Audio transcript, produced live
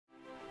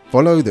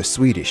Follow the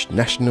Swedish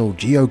National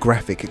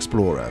Geographic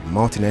explorer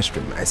Martin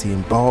Edström as he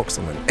embarks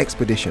on an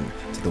expedition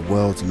to the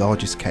world's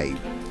largest cave,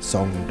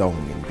 Son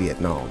Doong in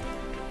Vietnam.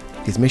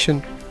 His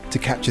mission? To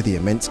capture the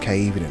immense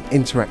cave in an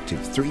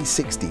interactive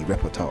 360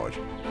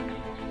 reportage.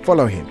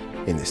 Follow him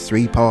in this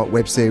 3-part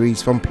web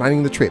series from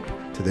planning the trip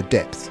to the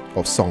depths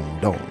of Son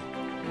Doong.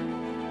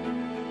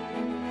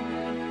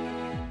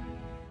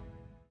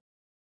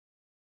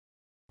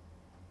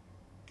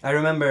 I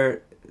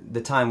remember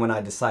the time when I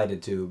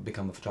decided to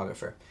become a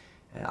photographer.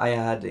 I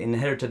had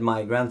inherited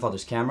my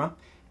grandfather's camera,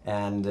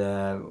 and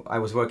I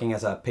was working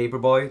as a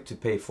paperboy to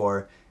pay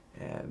for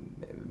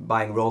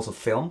buying rolls of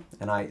film,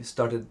 and I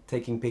started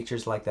taking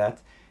pictures like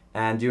that.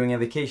 And during a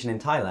vacation in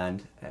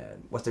Thailand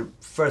was the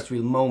first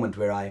real moment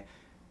where I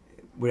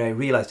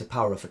realized the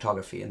power of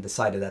photography and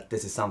decided that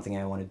this is something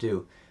I want to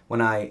do. When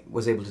I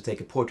was able to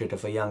take a portrait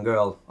of a young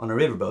girl on a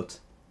riverboat,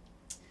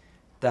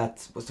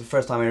 that was the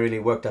first time I really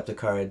worked up the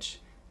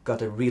courage,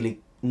 got a really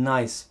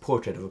nice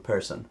portrait of a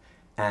person,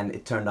 and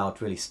it turned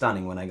out really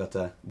stunning when I got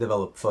to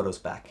develop photos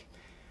back.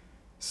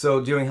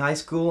 So during high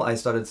school I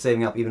started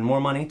saving up even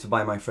more money to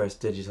buy my first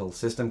digital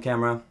system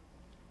camera.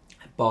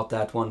 I bought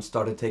that one,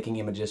 started taking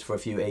images for a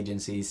few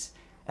agencies,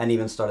 and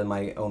even started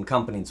my own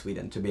company in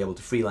Sweden to be able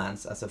to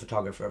freelance as a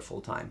photographer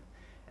full-time.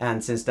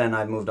 And since then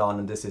I've moved on,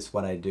 and this is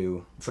what I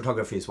do.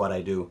 Photography is what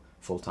I do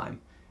full-time.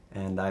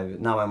 And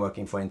now I'm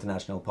working for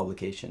international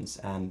publications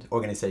and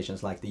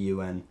organizations like the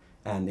UN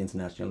and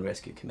International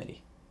Rescue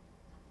Committee.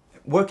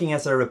 Working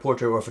as a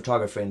reporter or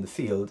photographer in the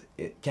field,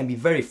 it can be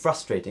very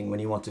frustrating when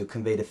you want to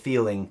convey the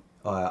feeling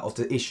of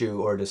the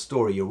issue or the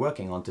story you're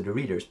working on to the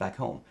readers back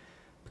home.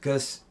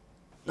 Because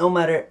no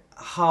matter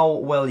how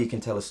well you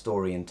can tell a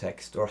story in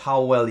text, or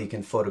how well you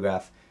can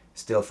photograph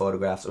still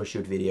photographs or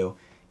shoot video,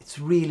 it's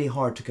really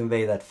hard to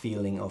convey that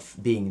feeling of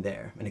being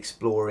there and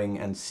exploring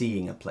and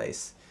seeing a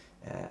place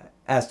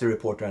as the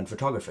reporter and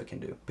photographer can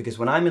do. Because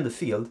when I'm in the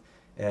field,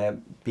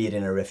 be it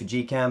in a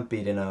refugee camp,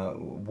 be it in a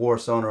war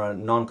zone or a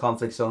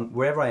non-conflict zone,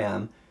 wherever I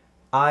am,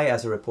 I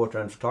as a reporter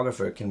and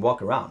photographer can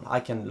walk around.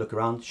 I can look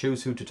around,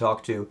 choose who to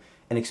talk to,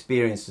 and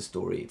experience the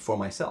story for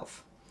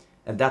myself.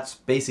 And that's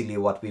basically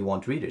what we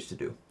want readers to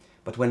do.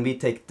 But when we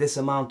take this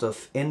amount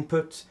of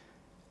input,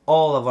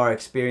 all of our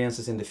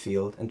experiences in the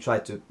field, and try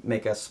to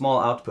make a small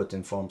output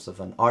in forms of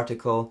an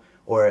article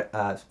or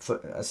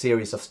a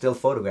series of still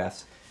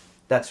photographs,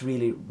 that's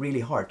really, really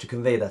hard to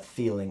convey that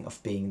feeling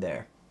of being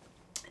there.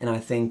 And I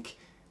think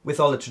with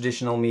all the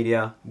traditional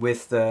media,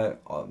 with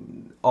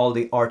all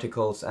the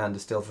articles and the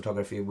still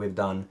photography we've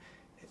done,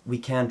 we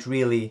can't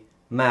really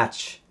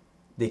match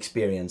the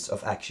experience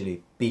of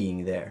actually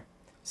being there,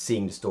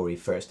 seeing the story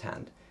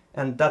firsthand.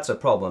 And that's a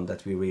problem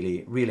that we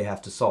really, really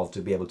have to solve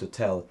to be able to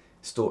tell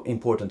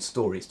important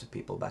stories to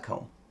people back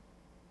home.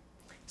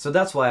 So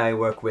that's why I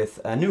work with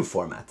a new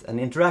format, an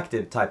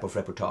interactive type of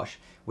reportage,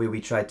 where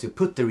we try to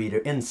put the reader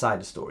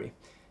inside the story.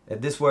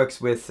 This works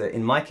with,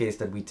 in my case,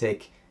 that we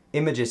take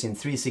images in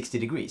 360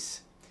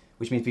 degrees,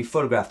 which means we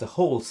photograph the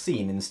whole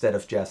scene instead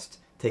of just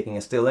taking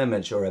a still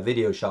image or a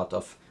video shot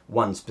of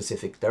one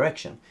specific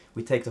direction.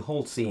 We take the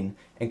whole scene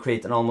and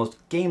create an almost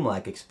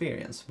game-like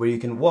experience where you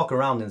can walk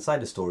around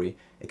inside the story,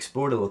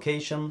 explore the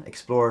location,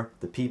 explore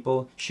the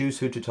people, choose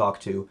who to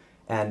talk to,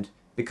 and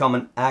become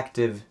an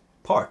active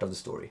part of the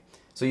story.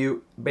 So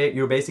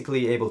you're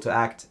basically able to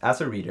act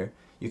as a reader.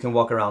 You can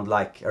walk around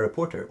like a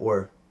reporter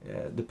or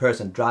the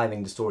person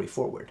driving the story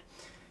forward.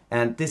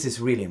 And this is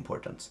really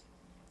important,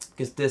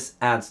 because this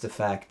adds the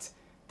fact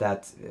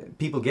that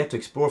people get to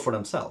explore for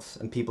themselves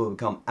and people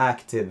become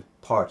active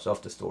parts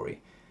of the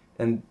story.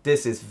 And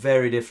this is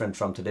very different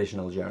from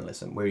traditional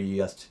journalism, where you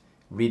just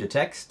read a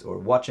text or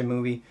watch a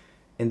movie.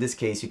 In this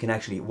case, you can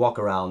actually walk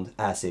around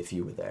as if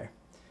you were there.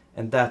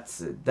 And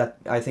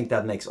I think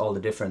that makes all the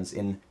difference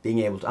in being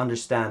able to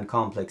understand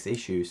complex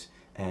issues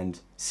and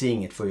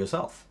seeing it for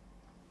yourself.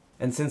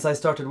 And since I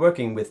started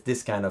working with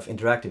this kind of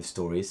interactive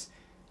stories,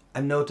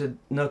 I've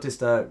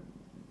noticed a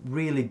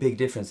really big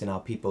difference in how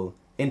people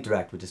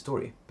interact with the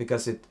story,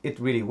 because it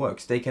really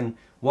works. They can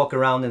walk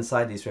around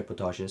inside these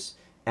reportages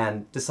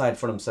and decide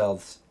for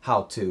themselves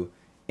how to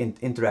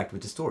interact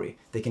with the story.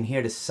 They can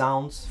hear the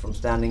sounds from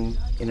standing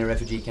in a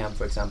refugee camp,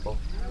 for example.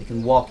 They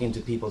can walk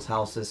into people's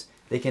houses.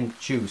 They can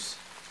choose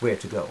where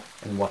to go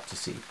and what to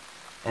see.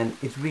 And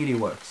it really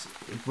works.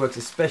 It works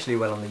especially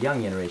well on the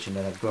young generation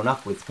that have grown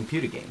up with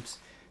computer games.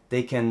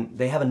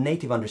 They have a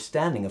native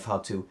understanding of how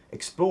to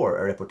explore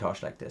a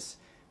reportage like this,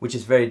 which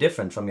is very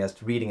different from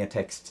just reading a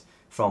text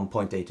from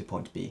point A to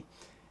point B.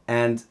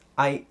 And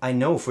I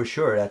know for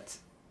sure that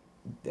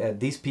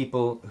these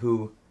people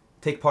who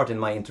take part in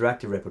my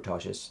interactive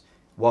reportages,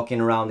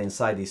 walking around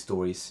inside these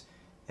stories,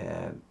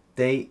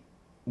 they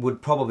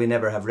would probably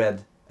never have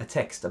read a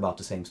text about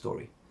the same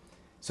story.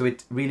 So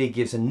it really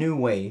gives a new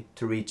way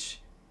to reach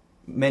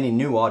many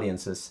new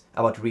audiences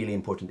about really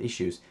important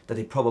issues that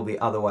it probably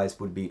otherwise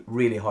would be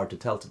really hard to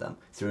tell to them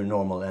through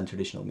normal and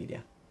traditional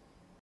media.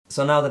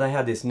 So now that I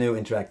had this new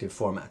interactive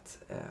format,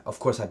 of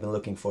course I've been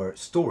looking for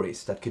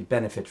stories that could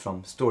benefit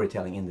from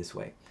storytelling in this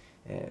way.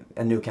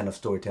 a new kind of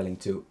storytelling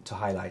to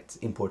highlight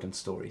important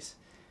stories.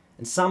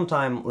 And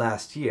sometime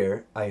last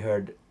year I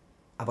heard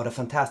about a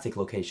fantastic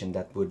location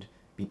that would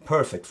be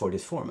perfect for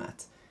this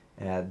format.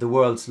 The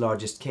world's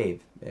largest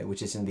cave,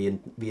 which is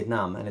in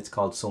Vietnam, and it's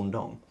called Son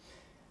Doong.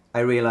 I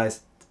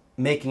realized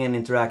making an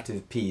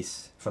interactive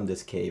piece from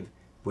this cave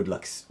would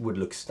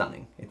look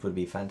stunning. It would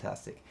be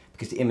fantastic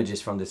because the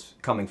images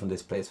coming from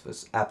this place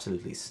was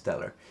absolutely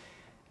stellar.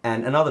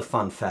 And another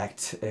fun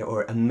fact,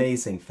 or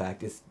amazing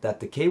fact, is that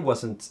the cave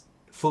wasn't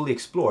fully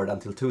explored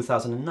until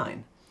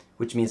 2009,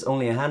 which means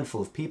only a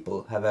handful of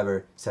people have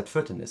ever set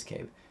foot in this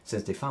cave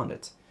since they found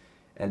it.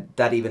 And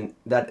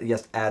that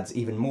just adds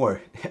even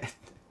more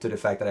to the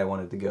fact that I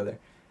wanted to go there.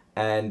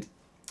 And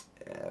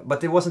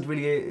but there wasn't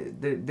really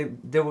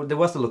there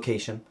was the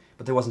location,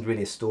 but there wasn't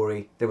really a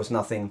story. There was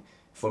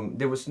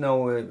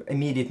no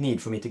immediate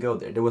need for me to go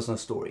there. There was no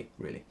story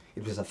really.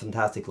 It was a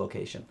fantastic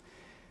location.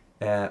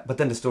 But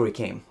then the story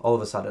came all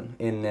of a sudden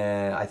in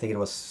I think it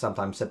was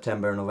sometime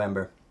September,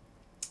 November,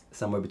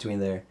 somewhere between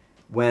there,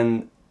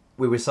 when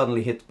we were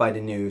suddenly hit by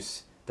the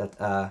news that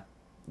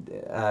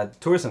a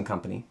tourism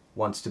company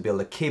wants to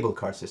build a cable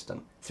car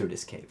system through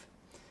this cave.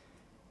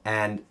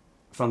 And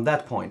from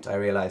that point I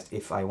realized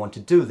if I want to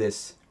do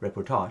this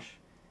reportage,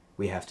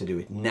 we have to do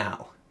it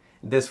now.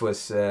 This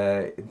was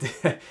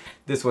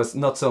this was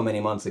not so many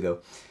months ago.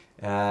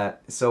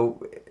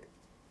 So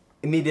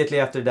immediately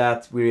after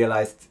that we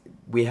realized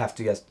we have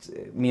to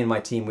me and my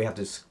team, we have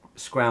to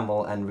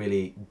scramble and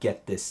really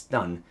get this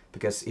done,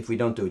 because if we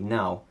don't do it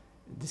now,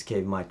 this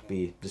cave might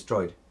be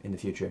destroyed in the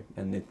future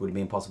and it would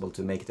be impossible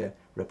to make the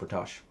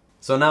reportage.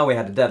 So now we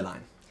had a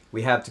deadline.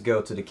 We have to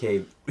go to the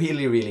cave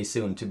really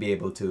soon to be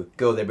able to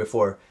go there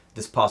before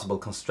this possible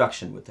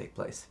construction would take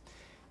place.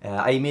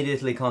 I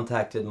immediately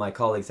contacted my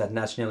colleagues at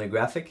National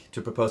Geographic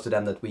to propose to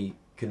them that we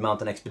could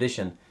mount an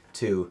expedition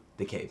to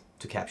the cave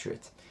to capture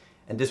it.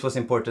 And this was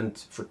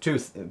important for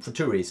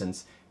two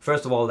reasons.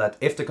 First of all, that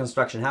if the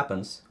construction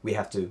happens, we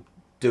have to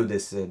do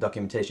this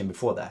documentation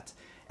before that.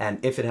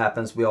 And if it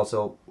happens, we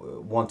also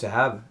want to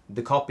have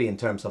the copy in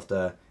terms of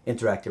the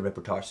interactive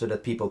reportage so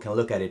that people can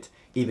look at it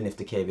even if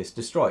the cave is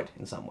destroyed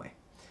in some way.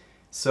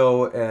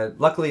 So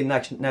luckily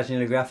National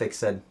Geographic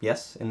said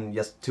yes in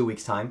just 2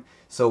 weeks' time.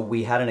 So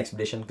we had an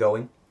expedition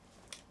going.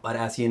 But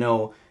as you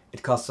know,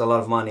 it costs a lot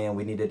of money and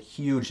we needed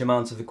huge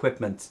amounts of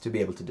equipment to be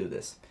able to do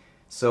this.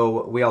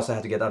 So we also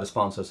had to get other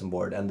sponsors on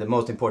board, and the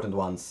most important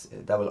ones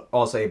that were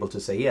also able to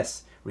say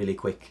yes really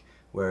quick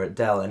were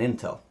Dell and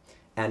Intel.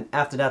 And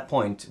after that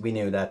point we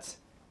knew that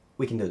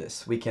we can do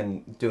this. We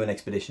can do an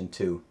expedition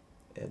to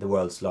the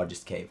world's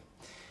largest cave.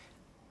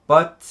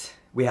 But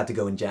we had to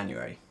go in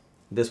January.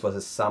 This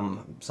was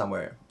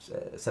somewhere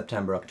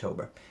September,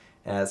 October.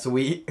 So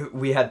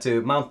we had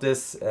to mount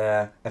this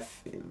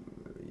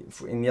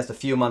in just a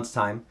few months'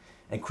 time,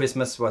 and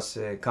Christmas was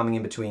coming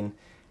in between,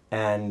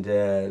 and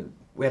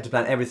we had to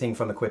plan everything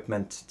from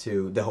equipment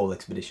to the whole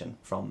expedition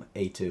from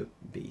A to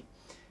B.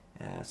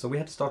 So we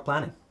had to start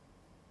planning.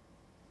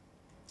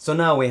 So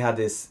now we had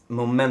this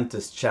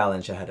momentous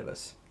challenge ahead of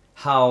us.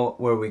 How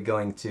were we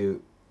going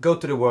to go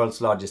to the world's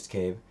largest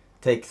cave,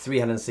 take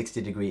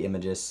 360-degree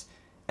images,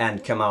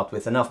 and come out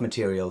with enough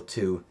material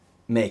to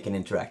make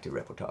an interactive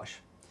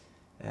reportage?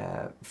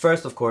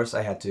 First, of course,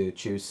 I had to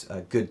choose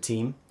a good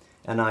team,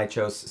 and I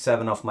chose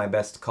 7 of my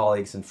best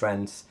colleagues and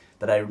friends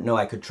that I know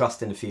I could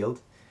trust in the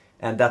field,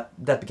 and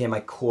that became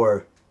my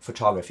core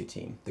photography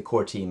team, the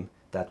core team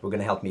that were going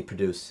to help me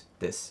produce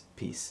this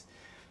piece.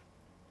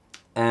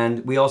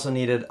 And we also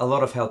needed a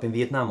lot of help in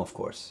Vietnam, of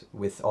course,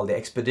 with all the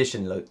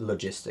expedition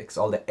logistics,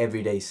 all the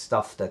everyday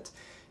stuff that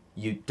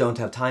you don't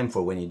have time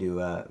for when you do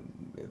a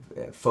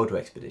photo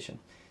expedition.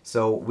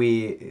 So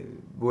we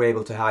were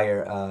able to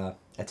hire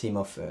a team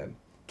of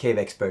cave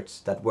experts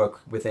that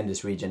work within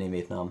this region in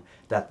Vietnam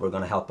that were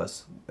going to help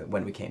us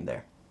when we came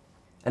there.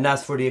 And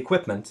as for the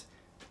equipment,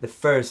 the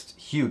first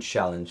huge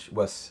challenge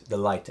was the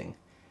lighting.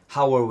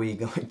 How are we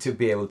going to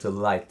be able to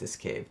light this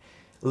cave?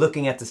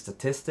 Looking at the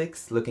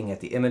statistics, looking at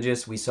the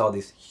images, we saw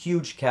these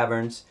huge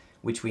caverns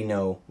which we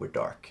know were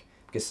dark.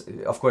 Because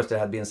of course there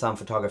had been some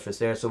photographers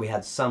there, so we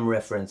had some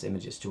reference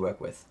images to work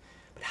with.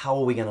 But how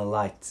are we going to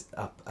light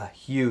up a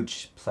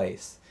huge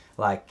place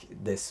like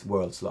this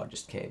world's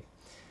largest cave?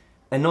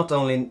 And not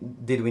only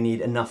did we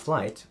need enough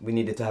light, we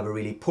needed to have a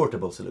really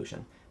portable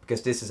solution.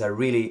 Because this is a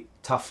really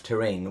tough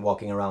terrain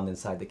walking around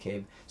inside the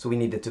cave. So we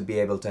needed to be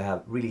able to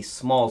have really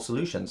small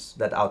solutions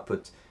that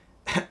output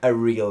a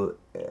real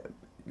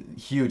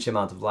huge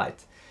amount of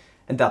light.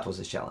 And that was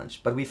a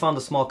challenge. But we found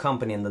a small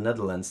company in the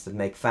Netherlands that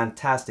make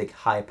fantastic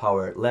high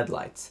power LED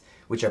lights,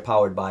 which are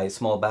powered by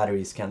small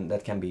batteries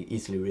that can be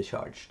easily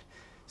recharged.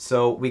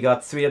 So we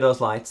got 3 of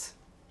those lights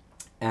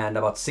and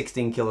about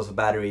 16 kilos of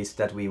batteries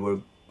that we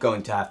were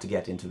going to have to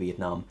get into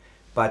Vietnam.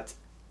 But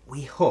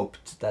we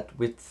hoped that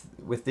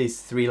with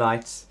these 3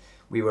 lights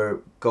we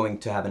were going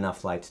to have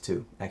enough light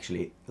to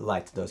actually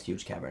light those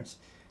huge caverns.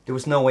 There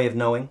was no way of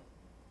knowing.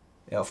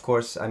 Of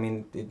course, I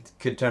mean, it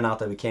could turn out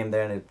that we came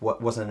there and it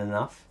wasn't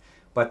enough,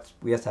 but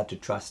we just had to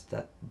trust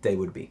that they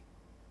would be.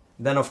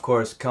 Then of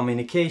course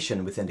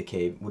communication within the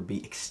cave would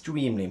be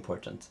extremely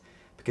important,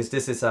 because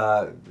this is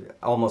a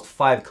almost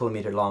 5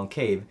 kilometer long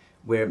cave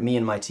where me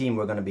and my team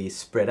were going to be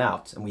spread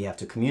out and we have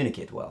to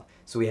communicate well.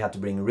 So we had to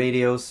bring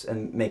radios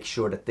and make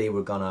sure that they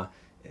were going to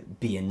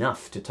be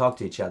enough to talk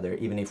to each other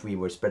even if we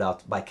were spread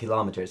out by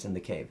kilometers in the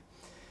cave.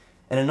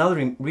 And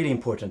another really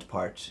important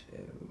part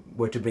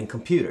were to bring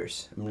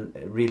computers,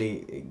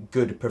 really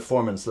good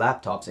performance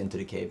laptops into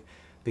the cave,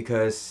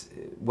 because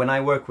when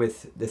I work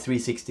with the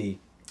 360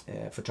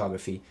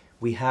 photography,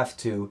 we have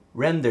to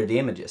render the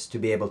images to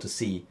be able to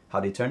see how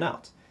they turn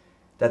out.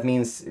 That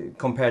means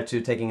compared to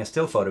taking a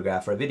still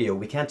photograph or a video,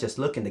 we can't just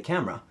look in the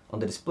camera on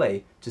the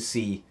display to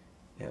see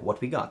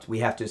what we got. We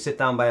have to sit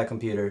down by a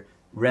computer,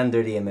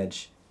 render the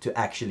image to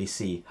actually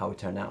see how it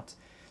turned out.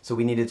 So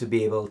we needed to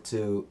be able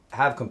to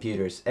have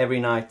computers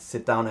every night,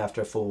 sit down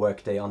after a full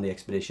work day on the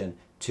expedition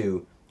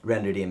to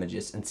render the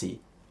images and see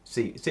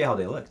how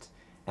they looked.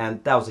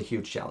 And that was a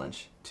huge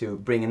challenge, to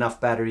bring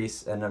enough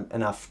batteries and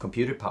enough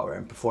computer power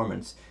and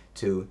performance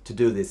to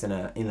do this in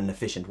an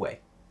efficient way.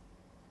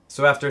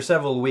 So after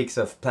several weeks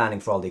of planning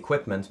for all the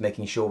equipment,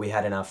 making sure we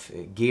had enough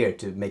gear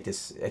to make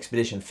this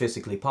expedition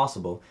physically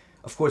possible,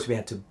 of course we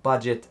had to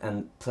budget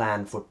and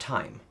plan for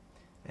time.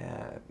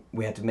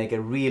 We had to make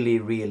a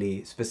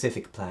really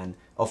specific plan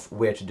of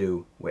where to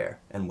do, where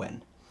and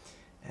when.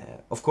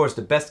 Of course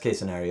the best case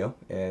scenario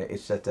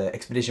is that the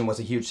expedition was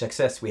a huge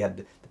success. We had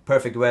the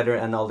perfect weather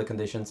and all the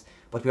conditions,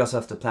 but we also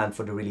have to plan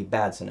for the really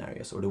bad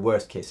scenarios or the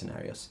worst case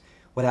scenarios.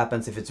 What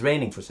happens if it's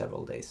raining for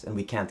several days and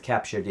we can't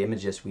capture the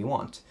images we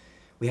want?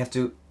 We have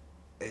to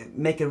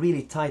make a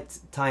really tight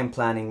time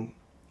planning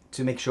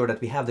to make sure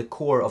that we have the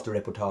core of the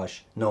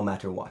reportage no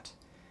matter what,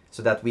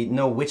 so that we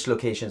know which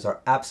locations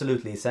are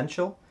absolutely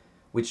essential,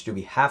 which do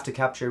we have to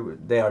capture,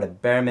 they are the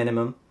bare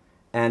minimum,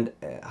 and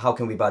how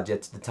can we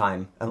budget the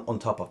time on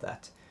top of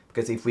that.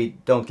 Because if we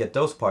don't get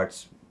those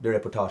parts, the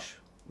reportage,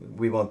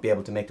 we won't be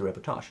able to make the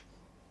reportage.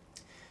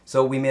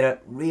 So we made a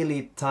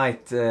really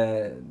tight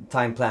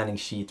time planning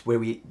sheet where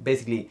we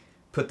basically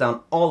put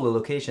down all the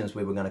locations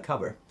we were going to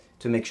cover,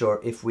 to make sure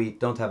if we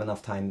don't have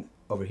enough time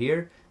over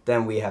here,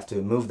 then we have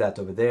to move that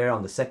over there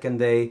on the second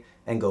day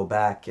and go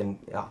back, and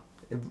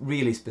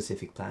really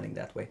specific planning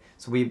that way.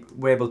 So we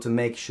were able to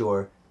make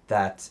sure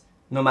that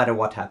no matter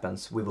what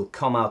happens, we will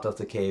come out of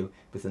the cave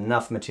with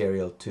enough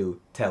material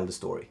to tell the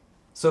story.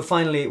 So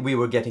finally we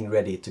were getting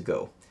ready to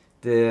go.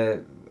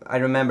 I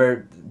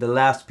remember the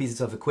last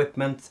pieces of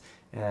equipment,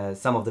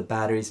 some of the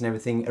batteries and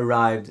everything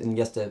arrived in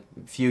just a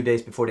few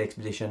days before the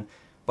expedition.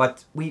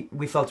 But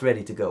we felt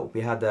ready to go.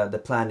 We had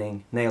the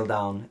planning nailed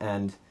down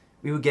and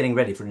we were getting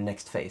ready for the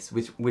next phase,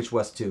 which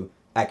was to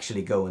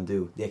actually go and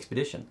do the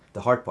expedition,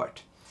 the hard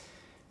part.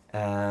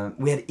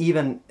 We had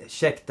even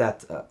checked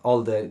that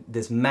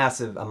this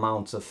massive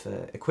amounts of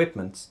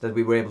equipment, that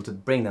we were able to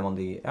bring them on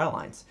the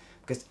airlines.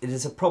 Because it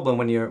is a problem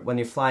when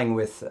you're flying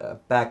with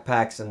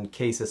backpacks and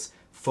cases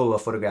full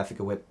of photographic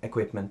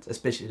equipment,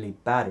 especially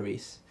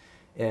batteries.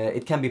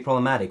 It can be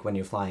problematic when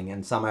you're flying,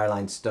 and some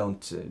airlines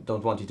don't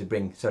want you to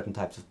bring certain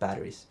types of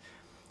batteries.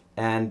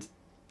 And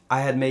I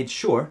had made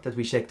sure that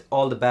we checked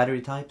all the battery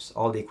types,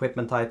 all the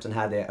equipment types, and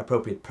had the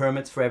appropriate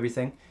permits for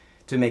everything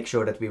to make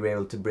sure that we were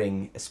able to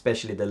bring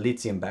especially the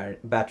lithium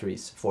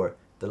batteries for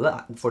the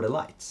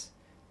lights.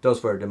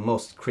 Those were the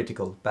most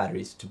critical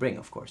batteries to bring,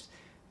 of course.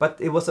 But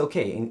it was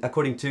okay.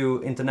 According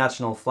to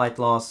international flight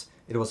laws,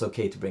 it was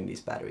okay to bring these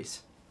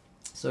batteries.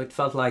 So it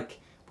felt like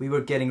we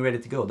were getting ready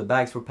to go. The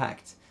bags were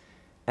packed.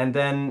 And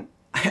then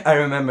I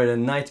remember the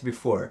night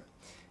before,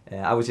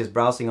 I was just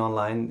browsing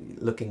online,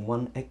 looking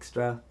one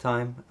extra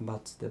time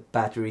about the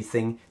battery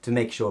thing to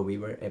make sure we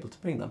were able to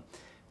bring them.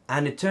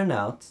 And it turned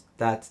out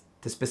that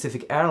the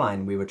specific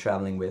airline we were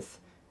traveling with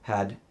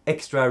had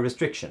extra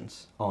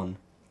restrictions on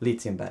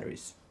lithium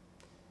batteries.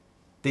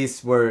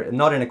 These were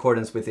not in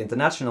accordance with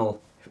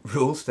international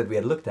rules that we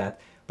had looked at,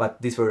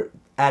 but these were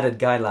added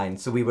guidelines,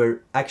 so we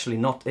were actually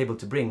not able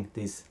to bring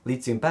these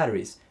lithium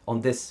batteries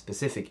on this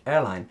specific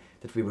airline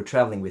that we were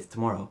traveling with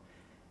tomorrow.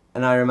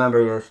 And I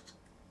remember just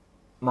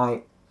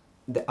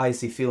the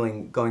icy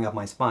feeling going up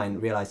my spine,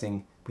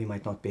 realizing we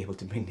might not be able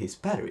to bring these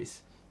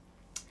batteries.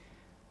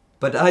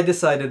 But I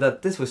decided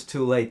that this was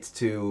too late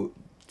to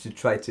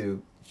try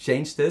to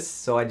change this,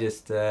 so I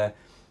just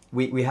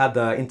we had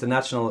the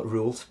international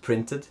rules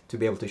printed to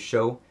be able to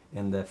show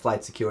in the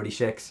flight security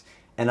checks,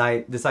 and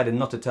I decided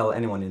not to tell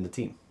anyone in the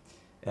team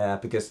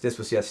because this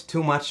was just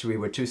too much. We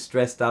were too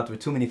stressed out. There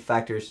were too many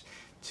factors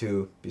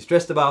to be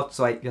stressed about,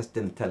 so I just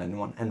didn't tell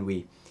anyone, and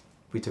we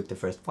took the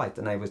first flight,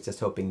 and I was just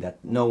hoping that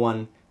no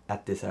one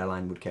at this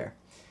airline would care.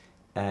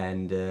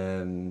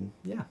 And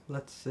yeah,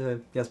 let's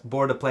just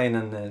board a plane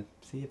and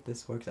see if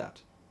this works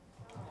out.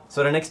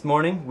 So the next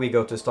morning we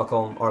go to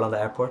Stockholm Arlanda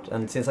Airport,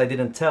 and since I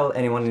didn't tell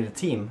anyone in the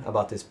team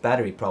about this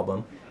battery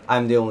problem,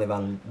 I'm the only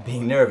one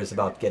being nervous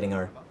about getting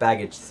our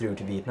baggage through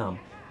to Vietnam.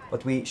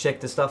 But we check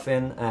the stuff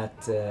in at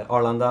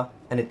Arlanda,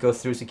 and it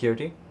goes through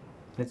security,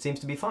 and it seems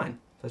to be fine.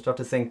 So I start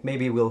to think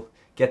maybe we'll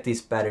get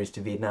these batteries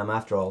to Vietnam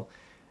after all.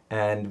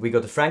 And we go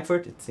to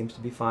Frankfurt, it seems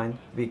to be fine.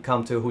 We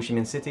come to Ho Chi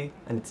Minh City,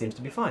 and it seems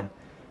to be fine.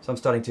 So I'm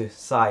starting to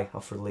sigh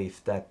of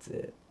relief that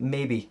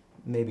maybe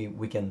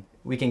we can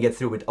get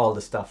through with all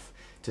the stuff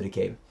to the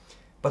cave.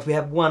 But we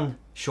have one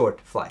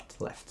short flight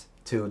left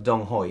to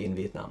Dong Hoi in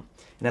Vietnam.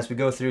 And as we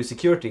go through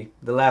security,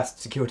 the last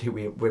security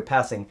we're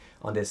passing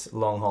on this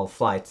long haul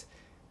flight,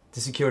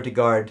 the security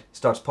guard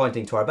starts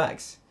pointing to our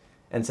bags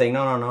and saying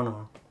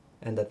no,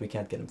 and that we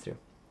can't get them through.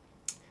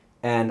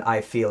 And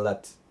I feel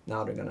that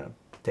now they're gonna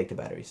take the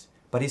batteries.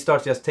 But he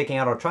starts just taking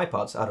out our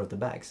tripods out of the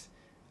bags.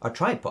 Our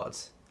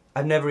tripods?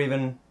 I've never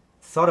even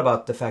thought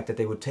about the fact that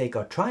they would take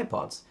our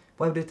tripods.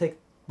 Why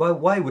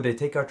would they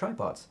take our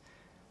tripods?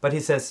 But he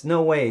says,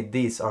 no way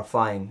these are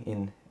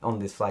flying on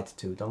this flight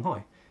to Dong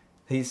Hoi.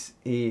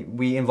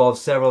 We involve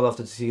several of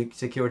the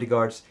security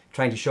guards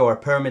trying to show our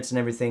permits and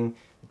everything.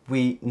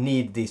 We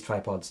need these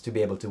tripods to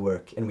be able to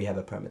work, and we have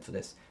a permit for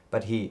this.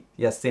 But he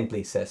just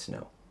simply says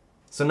no.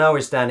 So now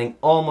we're standing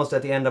almost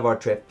at the end of our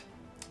trip.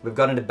 We've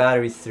gotten the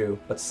batteries through,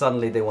 but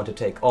suddenly they want to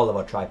take all of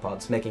our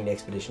tripods, making the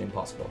expedition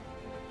impossible.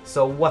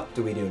 So what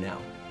do we do now?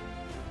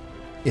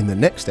 In the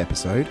next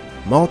episode,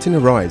 Martin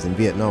arrives in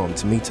Vietnam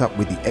to meet up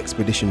with the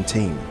expedition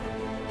team.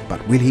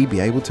 But will he be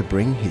able to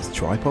bring his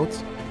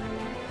tripods?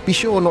 Be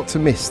sure not to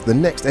miss the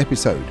next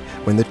episode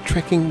when the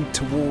trekking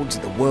towards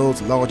the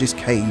world's largest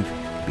cave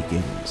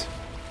begins.